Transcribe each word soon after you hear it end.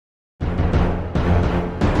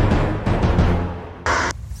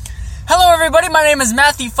everybody, my name is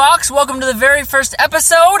Matthew Fox. Welcome to the very first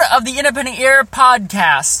episode of the Independent Ear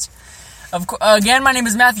podcast. Again, my name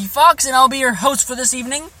is Matthew Fox, and I'll be your host for this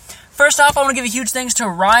evening. First off, I want to give a huge thanks to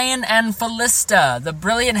Ryan and Felista, the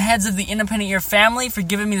brilliant heads of the Independent Ear family, for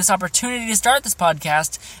giving me this opportunity to start this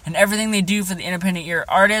podcast and everything they do for the Independent Ear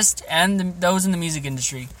artist and those in the music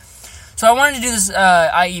industry. So I wanted to do this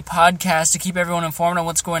IE podcast to keep everyone informed on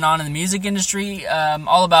what's going on in the music industry,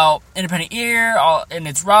 all about Independent Ear and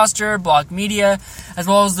its roster, Block Media, as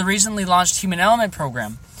well as the recently launched Human Element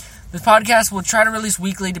program. This podcast will try to release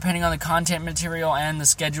weekly depending on the content material and the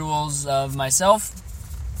schedules of myself.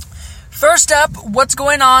 First up, what's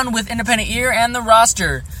going on with Independent Ear and the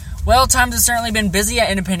roster? Well, times have certainly been busy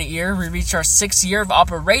at Independent Ear. We reached our 6th year of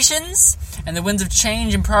operations, and the winds of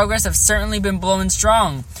change and progress have certainly been blowing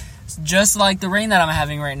strong. Just like the rain that I'm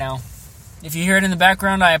having right now. If you hear it in the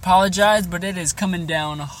background, I apologize, but it is coming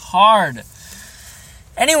down hard.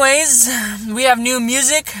 Anyways, we have new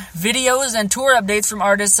music, videos, and tour updates from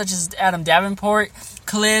artists such as Adam Davenport,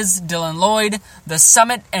 Cliz, Dylan Lloyd, The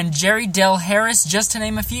Summit, and Jerry Dell Harris, just to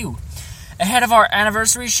name a few. Ahead of our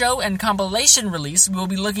anniversary show and compilation release, we'll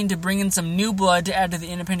be looking to bring in some new blood to add to the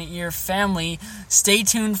Independent Ear family. Stay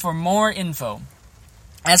tuned for more info.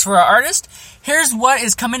 As for our artist, here's what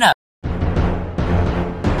is coming up.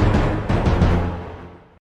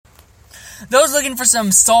 Those looking for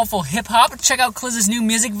some soulful hip-hop, check out Cliz's new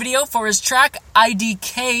music video for his track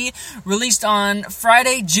IDK, released on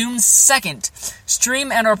Friday, June 2nd.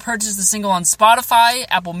 Stream and or purchase the single on Spotify,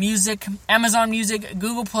 Apple Music, Amazon Music,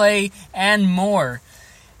 Google Play, and more.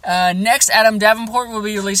 Next, Adam Davenport will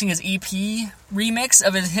be releasing his EP remix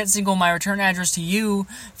of his hit single My Return Address to You,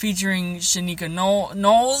 featuring Shanika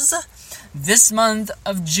Knowles, this month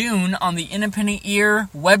of June on the Independent Ear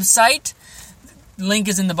website. Link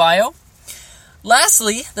is in the bio.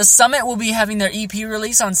 Lastly, The Summit will be having their EP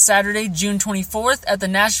release on Saturday, June 24th at the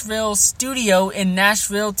Nashville Studio in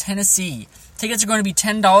Nashville, Tennessee. Tickets are going to be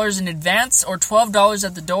 $10 in advance or $12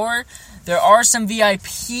 at the door. There are some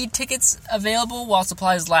VIP tickets available while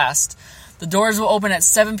supplies last. The doors will open at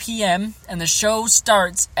 7 p.m. and the show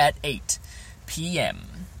starts at 8 p.m.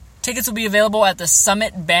 Tickets will be available at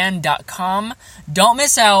thesummitband.com. Don't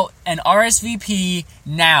miss out and RSVP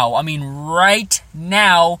now. I mean right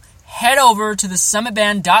now. Head over to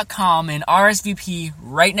thesummitband.com and RSVP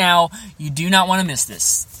right now. You do not want to miss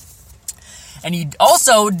this. And you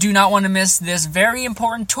also do not want to miss this very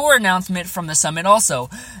important tour announcement from the Summit also.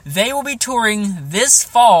 They will be touring this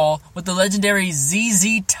fall with the legendary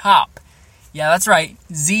ZZ Top. Yeah, that's right,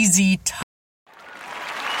 ZZ Top.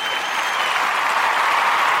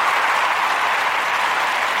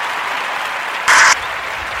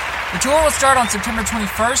 The tour will start on September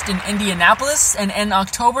 21st in Indianapolis and end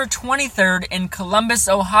October 23rd in Columbus,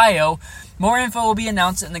 Ohio. More info will be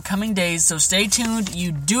announced in the coming days, so stay tuned.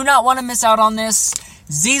 You do not want to miss out on this.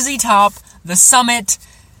 ZZ Top, The Summit,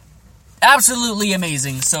 absolutely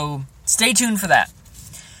amazing, so stay tuned for that.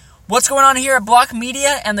 What's going on here at Block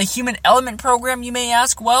Media and the Human Element program, you may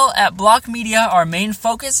ask? Well, at Block Media, our main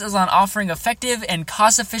focus is on offering effective and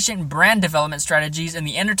cost-efficient brand development strategies in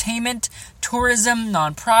the entertainment, tourism,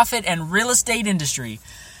 nonprofit, and real estate industry.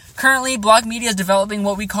 Currently, Block Media is developing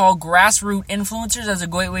what we call grassroots influencers as a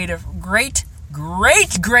great way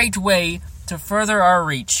to further our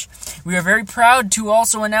reach. We are very proud to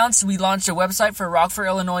also announce we launched a website for Rockford,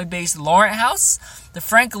 Illinois-based Laurent House, the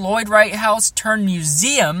Frank Lloyd Wright House turned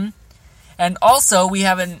museum, and also we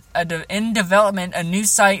have in development a new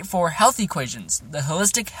site for Health Equations, the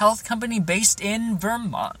holistic health company based in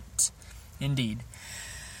Vermont. Indeed.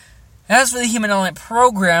 As for the Human Element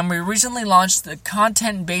program, we recently launched the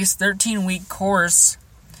content-based 13-week course,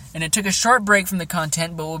 and it took a short break from the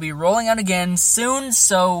content, but we'll be rolling out again soon,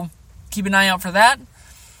 so keep an eye out for that.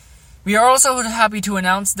 We are also happy to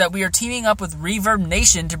announce that we are teaming up with Reverb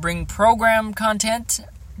Nation to bring program content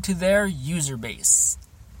to their user base.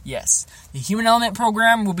 Yes, the Human Element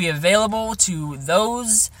program will be available to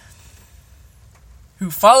those who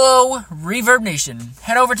follow Reverb Nation.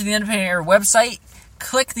 Head over to the Independent Ear website,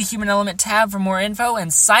 click the Human Element tab for more info,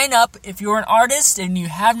 and sign up if you're an artist and you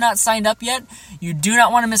have not signed up yet. You do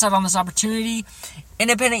not want to miss out on this opportunity.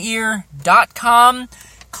 IndependentEar.com.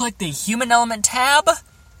 Click the Human Element tab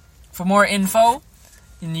for more info,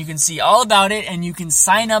 and you can see all about it, and you can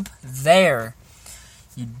sign up there.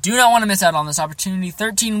 You do not want to miss out on this opportunity.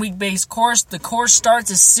 13-week base course. The course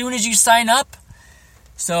starts as soon as you sign up,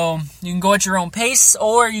 so you can go at your own pace,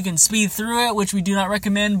 or you can speed through it, which we do not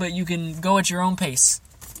recommend, but you can go at your own pace.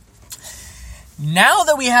 Now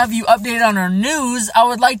that we have you updated on our news, I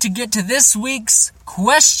would like to get to this week's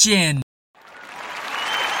question.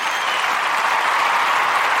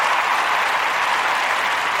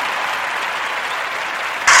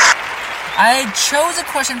 I chose a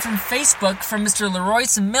question from Facebook from Mr.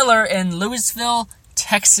 Leroyce Miller in Louisville,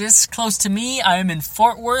 Texas, close to me. I am in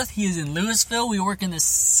Fort Worth. He is in Louisville. We work in the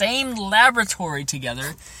same laboratory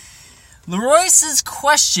together. Leroyce's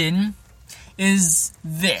question is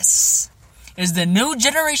this. Is the new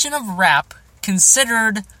generation of rap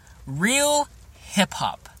considered real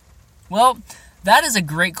hip-hop? Well, that is a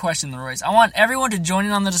great question, Leroyce. I want everyone to join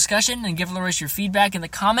in on the discussion and give Leroyce your feedback in the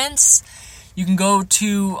comments. You can go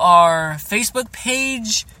to our Facebook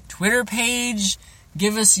page, Twitter page,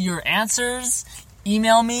 give us your answers.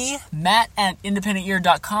 Email me,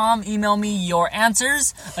 matt@independentear.com. Email me your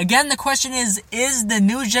answers. Again, the question is the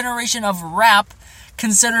new generation of rap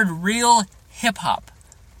considered real hip-hop?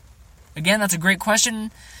 Again, that's a great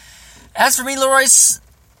question. As for me, Leroyce,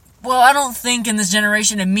 well, I don't think in this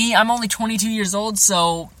generation, and me, I'm only 22 years old,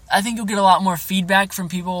 so I think you'll get a lot more feedback from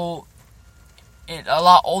people a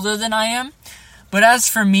lot older than I am. But as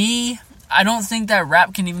for me, I don't think that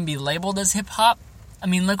rap can even be labeled as hip-hop. I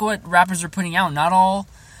mean, look what rappers are putting out. Not all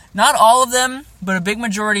of them, but a big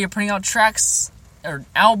majority are putting out tracks or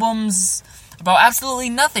albums about absolutely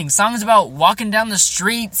nothing. Songs about walking down the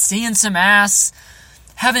street, seeing some ass,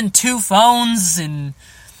 having 2 phones, and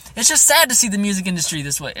it's just sad to see the music industry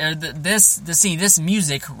this way, or this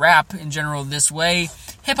music, rap in general, this way.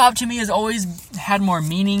 Hip-hop to me has always had more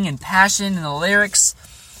meaning and passion in the lyrics,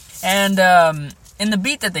 and in the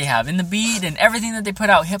beat that they have. In the beat and everything that they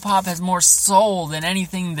put out, hip-hop has more soul than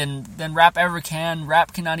anything than rap ever can.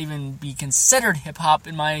 Rap cannot even be considered hip-hop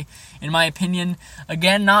in my opinion.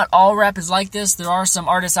 Again, not all rap is like this. There are some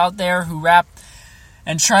artists out there who rap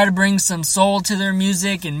and try to bring some soul to their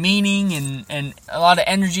music and meaning and a lot of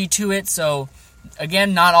energy to it. So,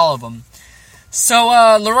 again, not all of them. So,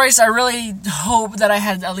 Leroyce, I really hope that I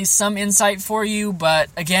had at least some insight for you. But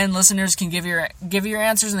again, listeners can give your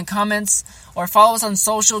answers in the comments or follow us on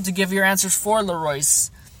social to give your answers for Leroyce.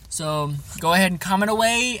 So go ahead and comment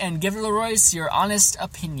away and give Leroyce your honest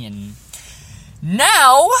opinion.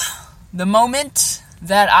 Now, the moment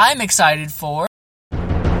that I'm excited for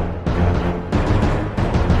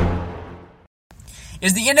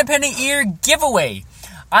is the Independent Ear giveaway.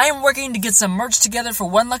 I am working to get some merch together for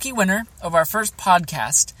one lucky winner of our first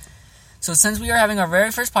podcast. So since we are having our very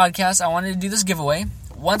first podcast, I wanted to do this giveaway.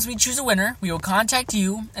 Once we choose a winner, we will contact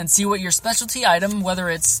you and see what your specialty item, whether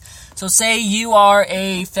it's, so say you are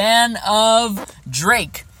a fan of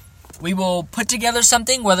Drake. We will put together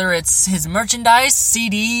something, whether it's his merchandise,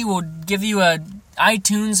 CD, we'll give you a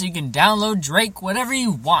iTunes so you can download Drake, whatever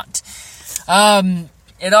you want.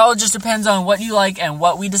 It all just depends on what you like and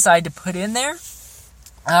what we decide to put in there.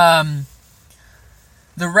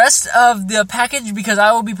 The rest of the package, because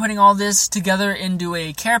I will be putting all this together into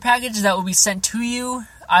a care package that will be sent to you,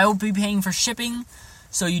 I will be paying for shipping,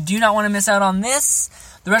 so you do not want to miss out on this.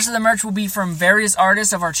 The rest of the merch will be from various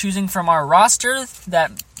artists of our choosing from our roster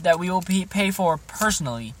that we will pay for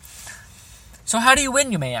personally. So how do you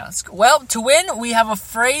win, you may ask? Well, to win, we have a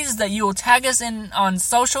phrase that you will tag us in on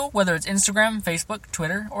social, whether it's Instagram, Facebook,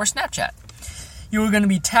 Twitter, or Snapchat. You are going to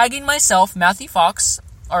be tagging myself, Matthew Fox,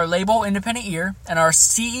 our label, Independent Ear, and our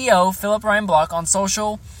CEO, Philip Ryan Block, on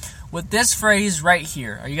social with this phrase right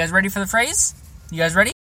here. Are you guys ready for the phrase? You guys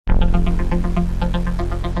ready?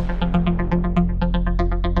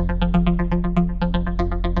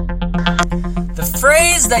 The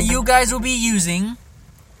phrase that you guys will be using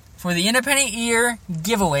for the Independent Ear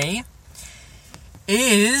giveaway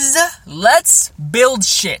is, let's build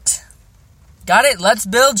shit. Got it? Let's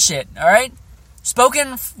build shit, alright?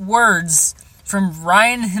 Spoken words from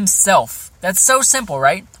Ryan himself. That's so simple,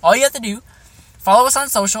 right? All you have to do, follow us on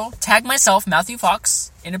social, tag myself, Matthew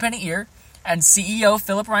Fox, Independent Ear, and CEO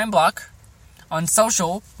Philip Ryan Block on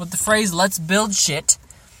social with the phrase, let's build shit.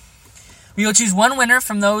 We will choose one winner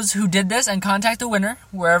from those who did this and contact the winner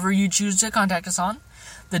wherever you choose to contact us on.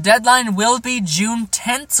 The deadline will be June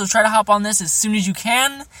 10th, so try to hop on this as soon as you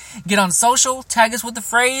can. Get on social, tag us with the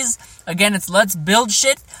phrase. Again, it's let's build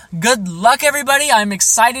shit. Good luck, everybody. I'm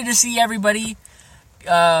excited to see everybody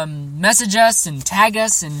message us and tag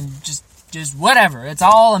us and just whatever. It's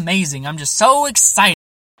all amazing. I'm just so excited.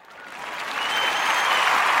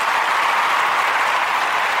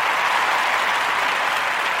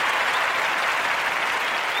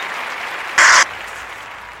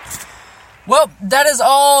 Well, that is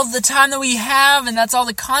all the time that we have, and that's all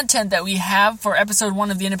the content that we have for episode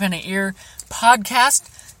 1 of the Independent Ear podcast.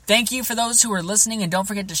 Thank you for those who are listening, and don't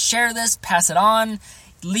forget to share this, pass it on,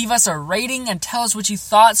 leave us a rating and tell us what you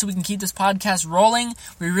thought so we can keep this podcast rolling.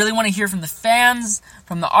 We really want to hear from the fans,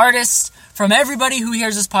 from the artists, from everybody who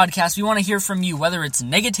hears this podcast. We want to hear from you, whether it's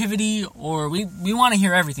negativity or we want to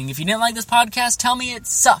hear everything. If you didn't like this podcast, tell me it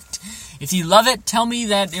sucked. If you love it, tell me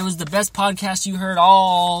that it was the best podcast you heard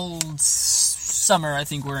all summer, I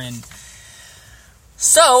think we're in.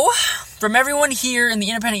 So, from everyone here in the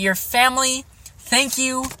Independent Ear family, thank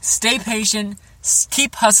you, stay patient,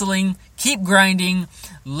 keep hustling, keep grinding,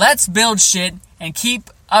 let's build shit, and keep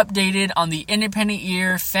updated on the Independent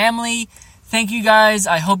Ear family. Thank you guys,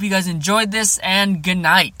 I hope you guys enjoyed this, and good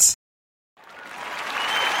night.